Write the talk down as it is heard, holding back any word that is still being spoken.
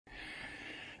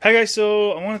Hi guys,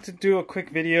 so I wanted to do a quick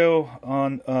video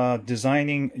on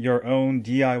designing your own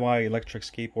DIY electric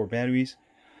skateboard batteries.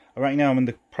 Right now I'm in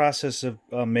the process of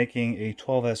making a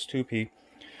 12S2P.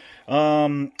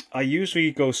 I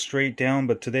usually go straight down,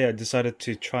 but today I decided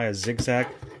to try a zigzag.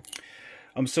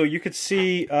 So you could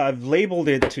see I've labeled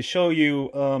it to show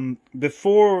you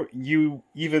before you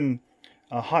even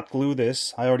hot glue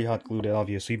this. I already hot glued it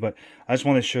obviously, but I just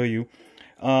want to show you.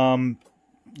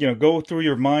 You know, go through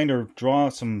your mind or draw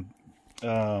some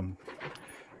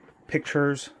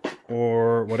pictures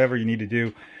or whatever you need to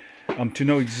do to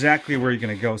know exactly where you're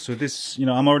going to go. So this, you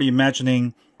know, I'm already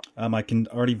imagining, I can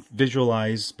already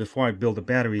visualize before I build a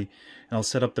battery, and I'll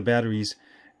set up the batteries,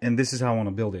 and this is how I want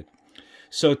to build it.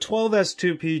 So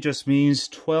 12S2P just means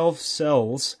 12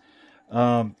 cells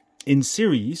in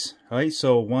series, right?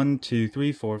 So 1, 2,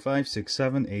 3, 4, 5, 6,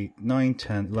 7, 8, 9,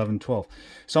 10, 11, 12.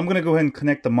 So I'm going to go ahead and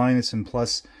connect the minus and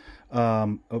plus,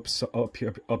 oops,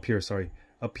 up here, sorry.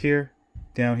 Up here,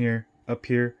 down here, up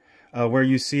here. Where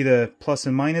you see the plus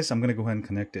and minus, I'm going to go ahead and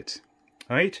connect it.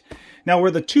 All right? Now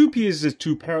where the 2P is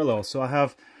 2 parallel. So I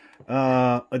have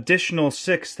additional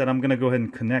 6 that I'm going to go ahead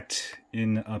and connect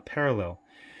in parallel.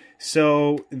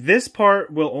 So this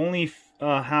part will only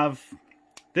have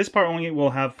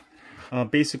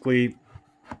basically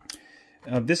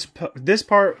this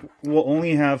part will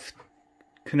only have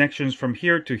connections from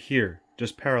here to here,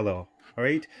 just parallel. All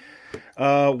right,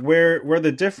 where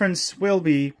the difference will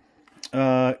be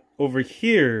over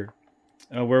here,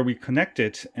 where we connect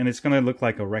it, and it's going to look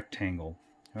like a rectangle.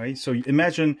 All right, so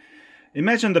imagine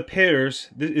the pairs.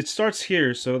 It starts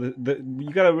here, so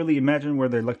you got to really imagine where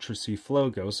the electricity flow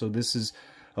goes. So this is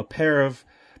a pair of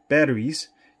batteries.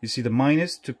 You see the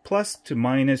minus to plus to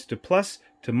minus to plus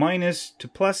to minus to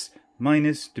plus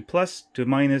minus to plus to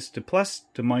minus to plus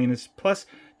to minus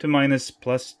plus to minus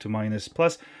plus to minus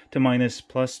plus to minus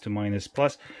plus to minus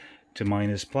plus to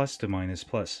minus plus to minus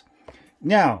plus.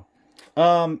 Now,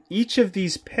 each of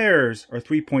these pairs are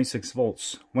 3.6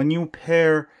 volts. When you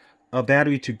pair a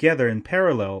battery together in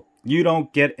parallel, you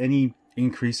don't get any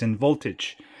increase in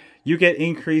voltage. You get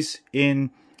increase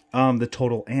in the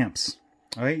total amps.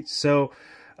 All right, so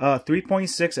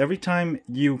 3.6, every time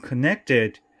you connect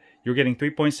it, you're getting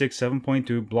 3.6,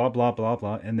 7.2, blah, blah, blah,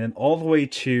 blah, and then all the way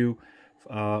to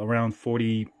around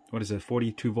 40, what is it,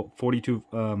 42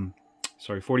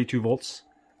 volts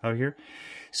out here.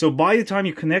 So by the time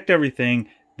you connect everything,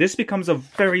 this becomes a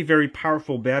very, very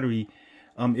powerful battery.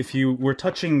 If you were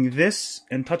touching this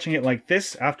and touching it like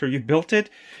this after you built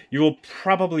it, you will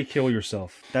probably kill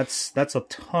yourself. That's a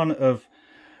ton of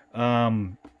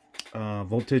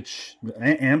voltage,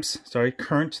 amps, sorry,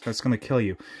 current that's going to kill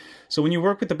you. So when you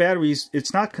work with the batteries,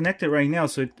 it's not connected right now,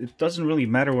 so it doesn't really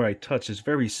matter where I touch. It's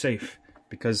very safe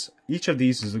because each of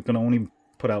these is going to only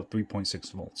put out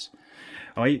 3.6 volts.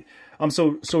 All right.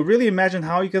 So really imagine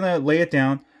how you're going to lay it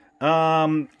down.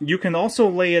 You can also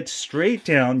lay it straight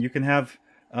down. You can have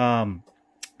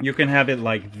it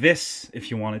like this if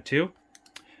you wanted to.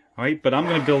 All right, but I'm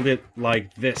going to build it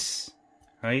like this.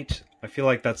 Right? I feel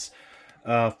like that's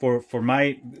for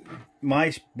my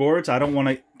boards, I don't want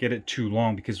to get it too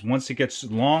long, because once it gets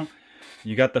long,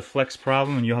 you got the flex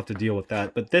problem and you'll have to deal with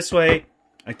that. But this way,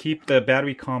 I keep the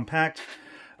battery compact.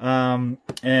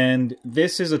 And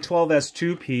this is a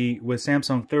 12S2P with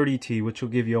Samsung 30T, which will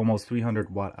give you almost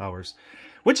 300 watt hours,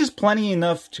 which is plenty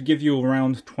enough to give you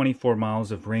around 24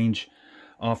 miles of range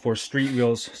for street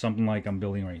wheels, something like I'm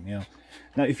building right now.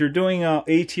 Now, if you're doing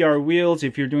ATR wheels,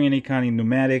 if you're doing any kind of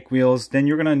pneumatic wheels, then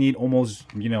you're going to need almost,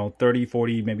 you know, 30,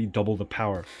 40, maybe double the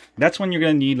power. That's when you're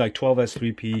going to need like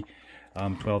 12S3P,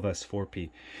 12S4P.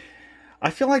 I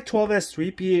feel like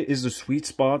 12S3P is the sweet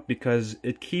spot because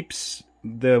it keeps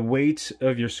the weight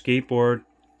of your skateboard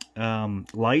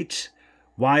light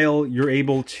while you're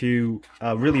able to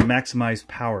really maximize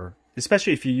power.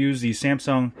 Especially if you use the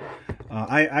Samsung,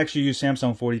 I actually use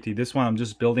Samsung 40T. This one I'm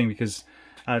just building because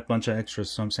I had a bunch of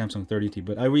extras from Samsung 30T,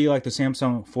 but I really like the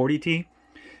Samsung 40T.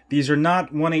 These are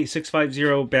not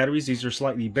 18650 batteries. These are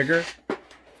slightly bigger.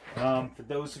 For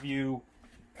those of you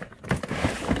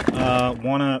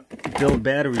want to build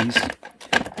batteries,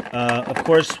 of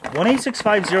course,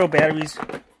 18650 batteries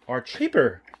are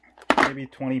cheaper, maybe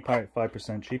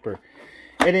 25% cheaper.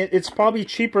 And it's probably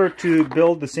cheaper to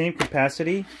build the same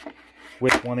capacity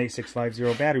with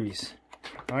 18650 batteries.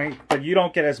 All right, but you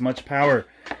don't get as much power.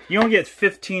 You don't get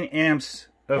 15 amps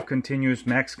of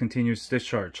max continuous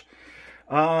discharge.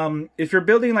 If you're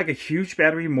building like a huge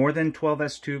battery, more than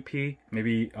 12S2P,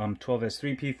 maybe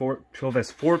 12S3P,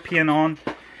 12S4P and on,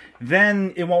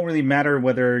 then it won't really matter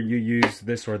whether you use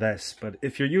this or this. But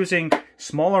if you're using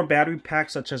smaller battery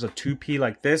packs, such as a 2P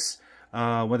like this,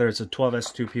 whether it's a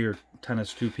 12S2P or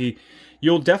 10S2P,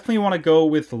 you'll definitely want to go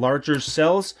with larger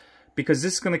cells because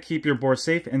this is going to keep your board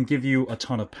safe and give you a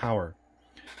ton of power.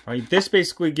 Right, this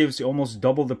basically gives you almost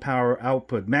double the power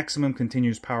output, maximum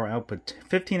continuous power output,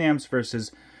 15 amps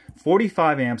versus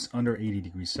 45 amps under 80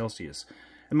 degrees Celsius.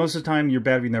 And most of the time, your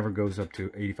battery never goes up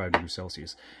to 85 degrees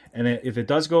Celsius. And if it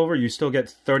does go over, you still get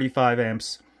 35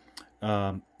 amps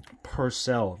per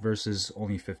cell versus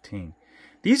only 15.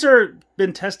 These are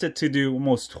been tested to do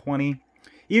almost 20.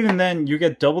 Even then, you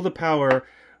get double the power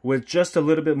with just a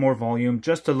little bit more volume,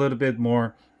 just a little bit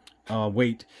more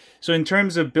weight. So in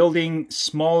terms of building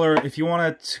smaller, if you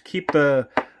want to keep the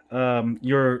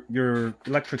your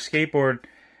electric skateboard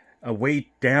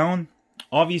weight down,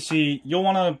 obviously you'll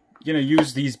want to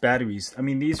use these batteries. I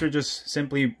mean, these are just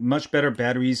simply much better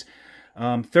batteries.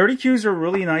 30Qs are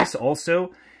really nice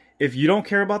also. If you don't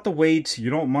care about the weight, you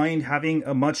don't mind having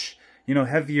a much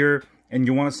heavier, and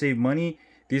you want to save money,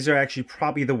 these are actually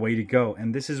probably the way to go.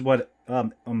 And this is what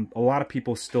a lot of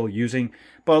people still using.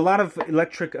 But a lot of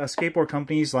electric skateboard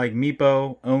companies like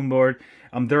Meepo, Onboard,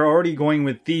 they're already going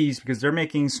with these because they're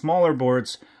making smaller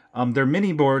boards. Their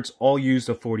mini boards all use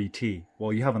a 40T.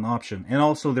 Well, you have an option. And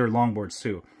also their longboards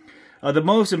too. The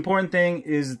most important thing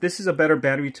is this is a better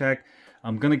battery tech.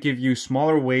 I'm going to give you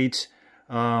smaller weight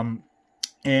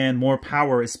and more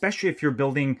power, especially if you're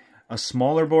building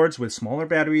smaller boards with smaller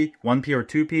battery, 1P or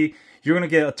 2P. You're going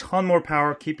to get a ton more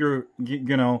power, keep your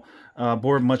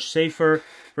board much safer,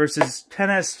 versus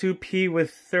 10S2P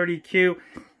with 30Q.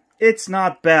 It's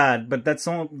not bad, but it's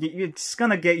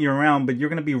going to get you around, but you're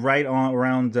going to be right on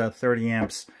around 30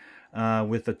 amps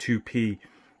with the 2P,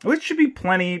 which should be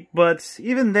plenty, but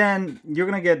even then, you're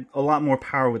going to get a lot more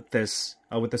power with this.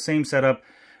 With the same setup,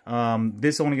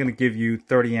 this is only going to give you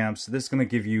 30 amps. This is going to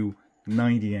give you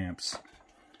 90 amps.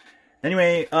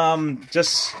 Anyway,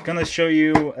 just gonna show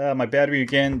you my battery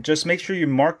again. Just make sure you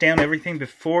mark down everything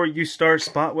before you start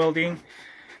spot welding.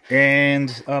 And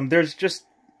there's just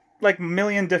like a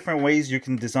million different ways you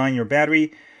can design your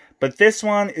battery. But this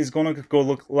one is gonna go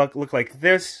look like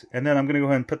this. And then I'm gonna go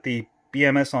ahead and put the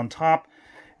BMS on top.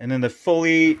 And then the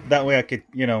fully, that way I could,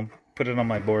 put it on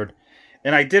my board.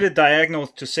 And I did it diagonal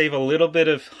to save a little bit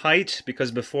of height, because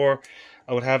before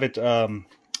I would have it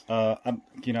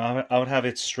I would have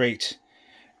it straight,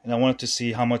 and I wanted to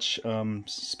see how much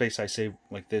space I save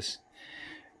like this.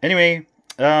 Anyway,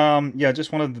 yeah,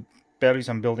 just one of the batteries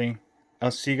I'm building.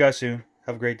 I'll see you guys soon.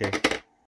 Have a great day.